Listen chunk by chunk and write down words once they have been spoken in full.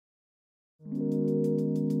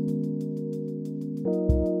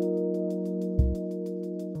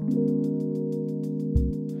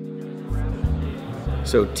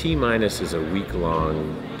So T-minus is a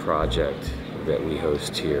week-long project that we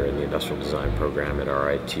host here in the Industrial Design program at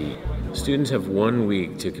R.I.T. Students have 1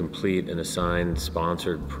 week to complete an assigned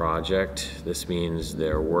sponsored project. This means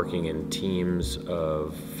they're working in teams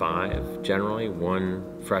of 5 generally,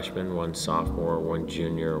 1 freshman, 1 sophomore, 1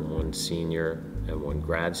 junior, 1 senior, and 1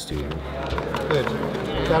 grad student. Good.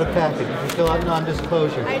 Got a packet. Did you fill out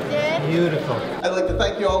non-disclosure? I did. Beautiful. I'd like to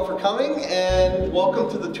thank you all for coming and welcome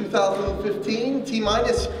to the 2015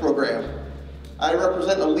 T-minus program. I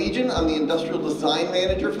represent Allegion. I'm the Industrial Design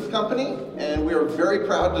Manager for the company, and we are very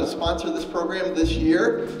proud to sponsor this program this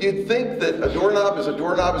year. You'd think that a doorknob is a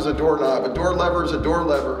doorknob is a doorknob, a door lever is a door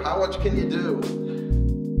lever. How much can you do?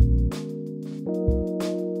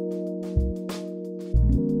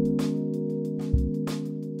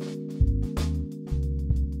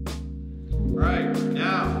 All right,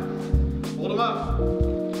 now, hold them up.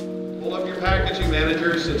 Hold up your packaging,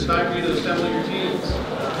 managers. It's time for you to assemble your teams.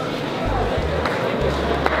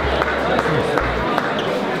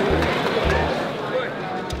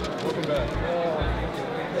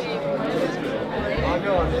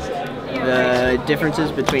 The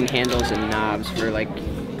differences between handles and knobs for like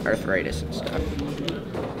arthritis and stuff.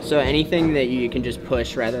 So anything that you can just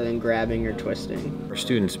push rather than grabbing or twisting. Our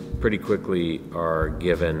students pretty quickly are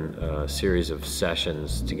given a series of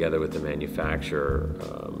sessions together with the manufacturer,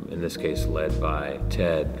 in this case led by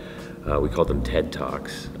Ted. We call them TED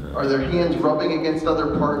Talks. Are their hands rubbing against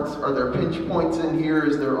other parts? Are there pinch points in here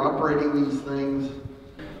as they're operating these things?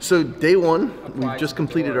 So day one, we've just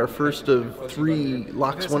completed our first of 3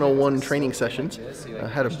 Locks 101 training sessions.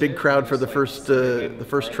 Had a big crowd for the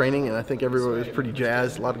first training, and I think everyone was pretty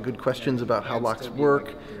jazzed. A lot of good questions about how locks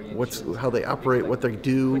work, how they operate, what they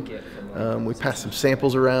do. We passed some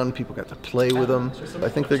samples around. People got to play with them. I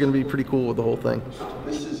think they're going to be pretty cool with the whole thing.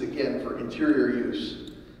 This is again for interior use.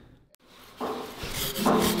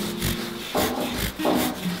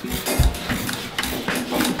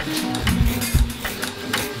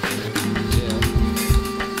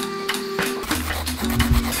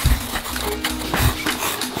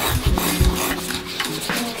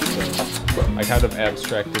 I kind of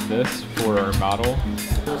abstracted this for our model.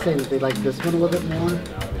 They're saying that they like this one a little bit more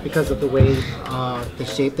because of the way, the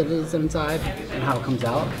shape that it is inside and how it comes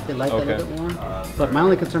out. They like that a little bit more. But my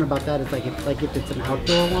only concern about that is if it's an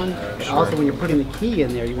outdoor one. Sure. Also, when you're putting the key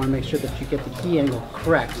in there, you want to make sure that you get the key angle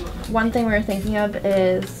correct. One thing we're thinking of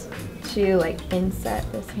is to inset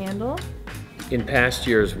this handle. In past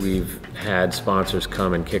years, we've had sponsors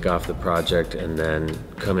come and kick off the project and then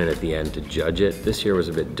come in at the end to judge it. This year was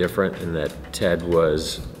a bit different in that Ted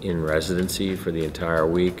was in residency for the entire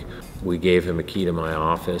week. We gave him a key to my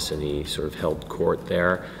office and he sort of held court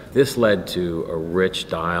there. This led to a rich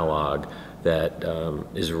dialogue that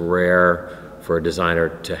is rare for a designer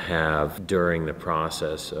to have during the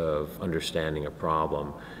process of understanding a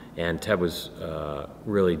problem. And Ted was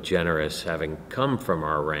really generous, having come from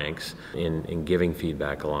our ranks, in giving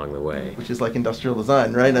feedback along the way. Which is like industrial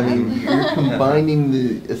design, right? I mean, you're combining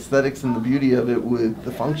the aesthetics and the beauty of it with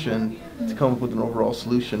the function to come up with an overall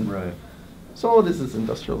solution. Right. So all this is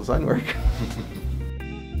industrial design work.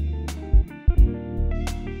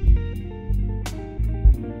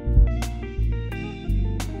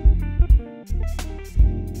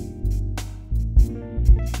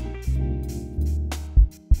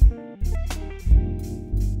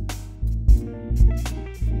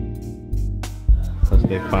 That's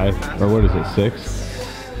day 5, or what is it,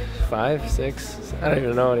 6? 5, 6? I don't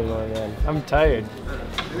even know anymore, man. I'm tired.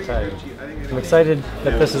 I'm excited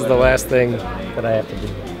that this is the last thing that I have to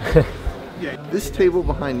do. This table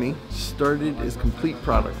behind me started as complete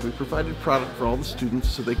product. We provided product for all the students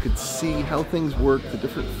so they could see how things work, the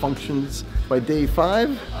different functions. By day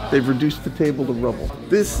 5, they've reduced the table to rubble.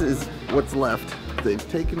 This is what's left. They've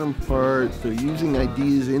taken them apart, they're using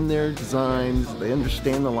ideas in their designs, they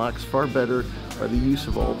understand the locks far better by the use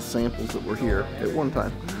of all the samples that were here at one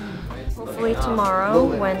time. Hopefully tomorrow,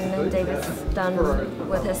 when David's done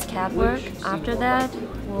with his CAD work, after that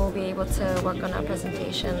we'll be able to work on our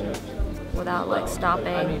presentation without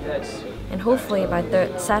stopping, and hopefully by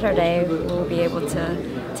Saturday we'll be able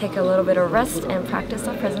to take a little bit of rest and practice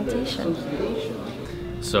our presentation.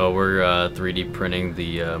 So we're 3D printing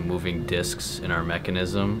the moving discs in our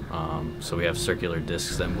mechanism. So we have circular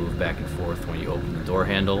discs that move back and forth when you open the door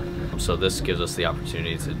handle. So this gives us the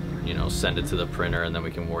opportunity to, send it to the printer, and then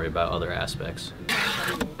we can worry about other aspects.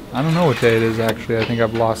 I don't know what day it is actually. I think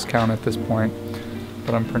I've lost count at this point.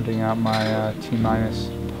 But I'm printing out my T-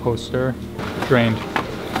 poster. Drained.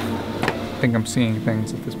 think I'm seeing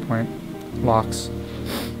things at this point. Locks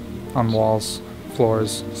on walls,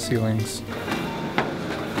 floors, ceilings.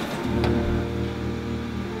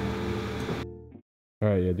 All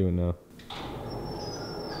right, yeah, do it now.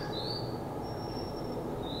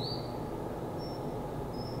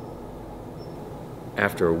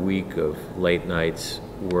 After a week of late nights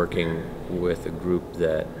working with a group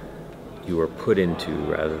that you were put into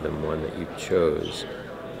rather than one that you chose,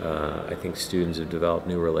 I think students have developed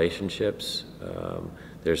new relationships.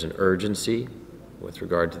 There's an urgency with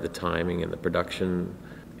regard to the timing and the production,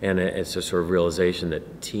 and it's a sort of realization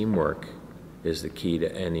that teamwork is the key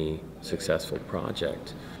to any successful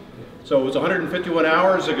project. So it was 151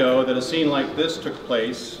 hours ago that a scene like this took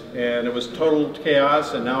place, and it was total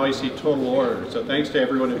chaos, and now I see total order. So thanks to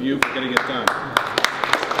every one of you for getting it done.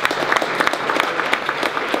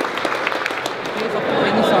 In case of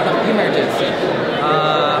any sort of emergency,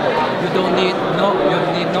 you need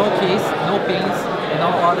no keys, no pins, no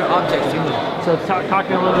other objects you need. So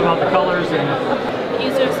talking a little bit about the colors and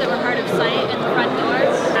users that were hard of sight in the front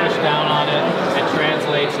doors. Push down on it, it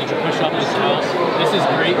translates, you can push up this house. This is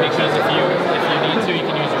great because if you need to, you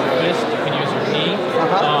can use your fist, you can use your knee.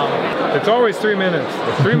 It's always 3 minutes.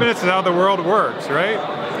 3 minutes is how the world works, right?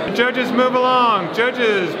 Judges, move along.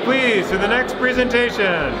 Judges, please, to the next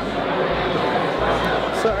presentation.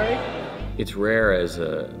 Sorry. It's rare as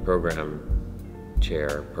a program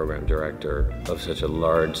chair, program director of such a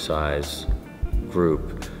large size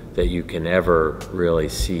group that you can ever really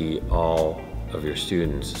see all of your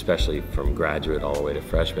students, especially from graduate all the way to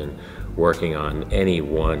freshman, working on any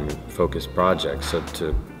one focused project. So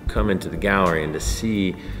to come into the gallery and to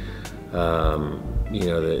see you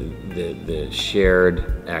know, the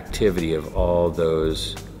shared activity of all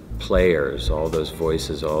those players, all those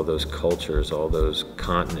voices, all those cultures, all those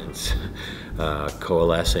continents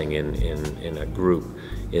coalescing in a group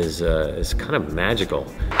is kind of magical.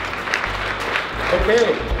 Okay,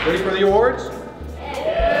 ready for the awards?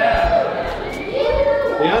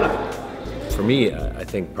 Liana. For me, I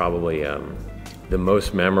think probably the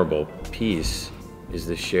most memorable piece is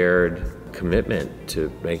the shared commitment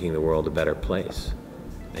to making the world a better place.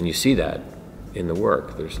 And you see that in the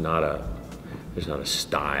work. There's not a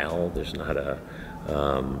style, there's not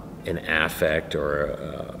an affect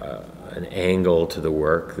or an angle to the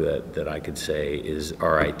work that I could say is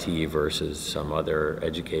R.I.T. versus some other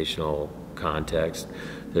educational context.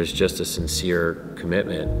 There's just a sincere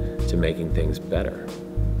commitment to making things better.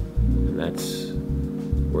 And that's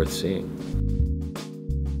worth seeing.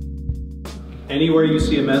 Anywhere you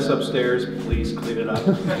see a mess upstairs, please clean it up.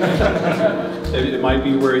 It might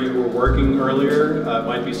be where you were working earlier, it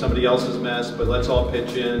might be somebody else's mess, but let's all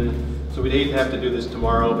pitch in. So we'd hate to have to do this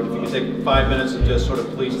tomorrow, but if you can take 5 minutes and just sort of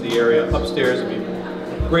police the area upstairs, it'd be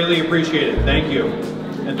greatly appreciated. Thank you.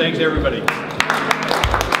 And thanks everybody.